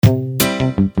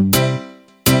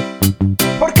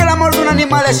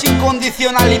es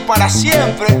incondicional y para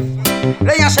siempre.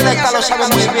 Leñah Selektah lo sabe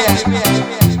muy bien.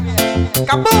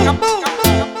 ¡Capum!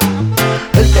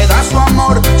 Él te da su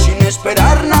amor sin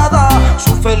esperar nada.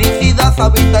 Su felicidad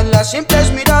habita en las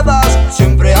simples miradas.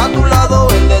 Siempre a tu lado,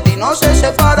 él de ti no se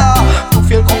separa. Tu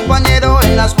fiel compañero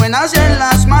en las buenas y en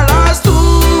las malas.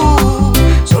 Tú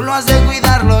solo has de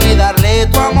cuidarlo y darle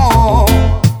tu amor.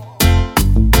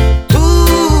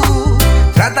 Tú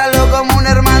trátalo como un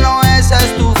hermano, esa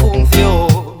es tu función.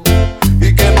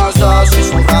 ¿Y qué más da si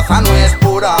su raza no es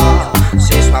pura?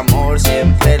 Si su amor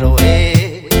siempre lo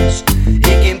es. ¿Y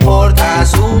qué importa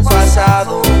su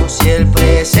pasado si el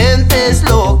presente es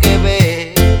lo que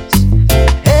ves?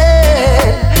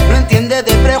 Él no entiende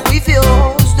de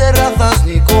prejuicios, de razas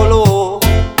ni color.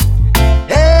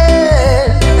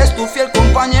 Él es tu fiel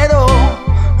compañero,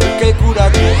 el que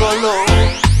cura tu dolor.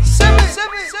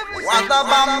 Guata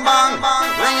bam bam,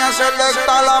 Leñah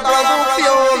Selektah la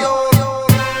producción.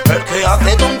 El que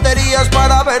hace tonterías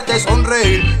para verte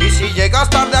sonreír, y si llegas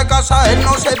tarde a casa él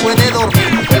no se puede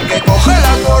dormir. El que coge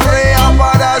la correa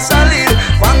para salir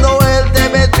cuando él te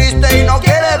ve triste y no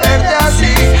quiere verte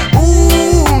así.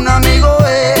 Un amigo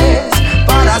es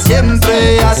para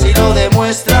siempre, así lo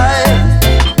demuestra él.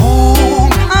 Un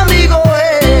amigo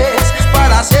es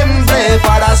para siempre,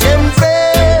 para siempre.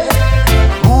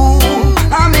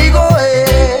 Un amigo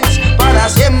es para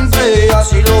siempre,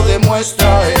 así lo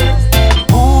demuestra él.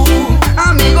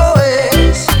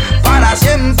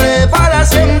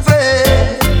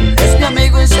 Es mi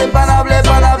amigo inseparable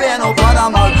para bien o para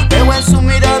mal. Veo en su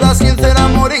mirada sincera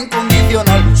amor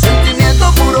incondicional.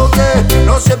 Sentimiento puro que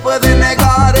no se puede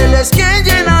negar. Él es quien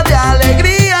llena de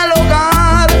alegría el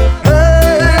hogar.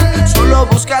 Él solo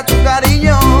busca tu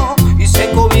cariño y se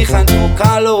cobija en tu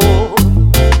calor.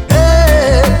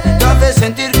 Él te hace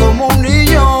sentir como un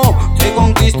niño, te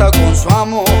conquista con su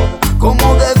amor.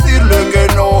 ¿Cómo decirle que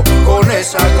no con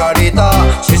esa carita?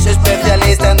 Si es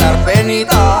especialista en dar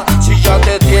penita, si ya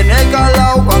te tiene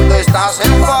calado cuando estás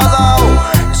enfadado,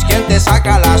 es quien te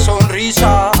saca la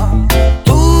sonrisa.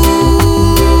 Tú,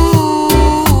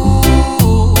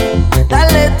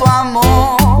 dale tu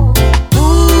amor.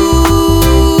 Tú,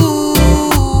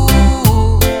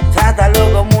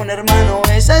 trátalo como un hermano,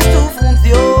 esa es tu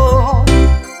función.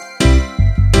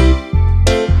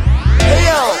 Hey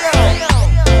yo,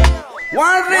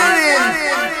 one Riddim,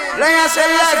 Leñah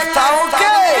Selektah, ok.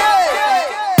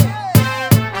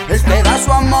 Él te da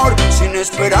su amor sin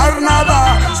esperar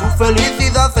nada. Su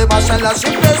felicidad se basa en las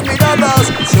simples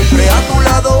miradas. Siempre a tu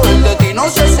lado, él de ti no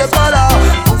se separa.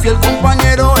 Tu fiel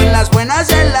compañero en las buenas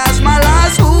y en las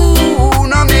malas.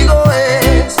 Un amigo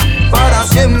es para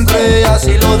siempre,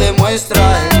 así lo demuestra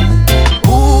él.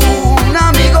 Un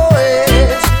amigo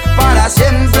es para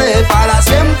siempre, para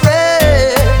siempre.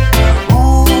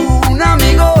 Un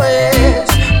amigo es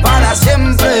para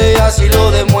siempre, así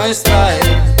lo demuestra él.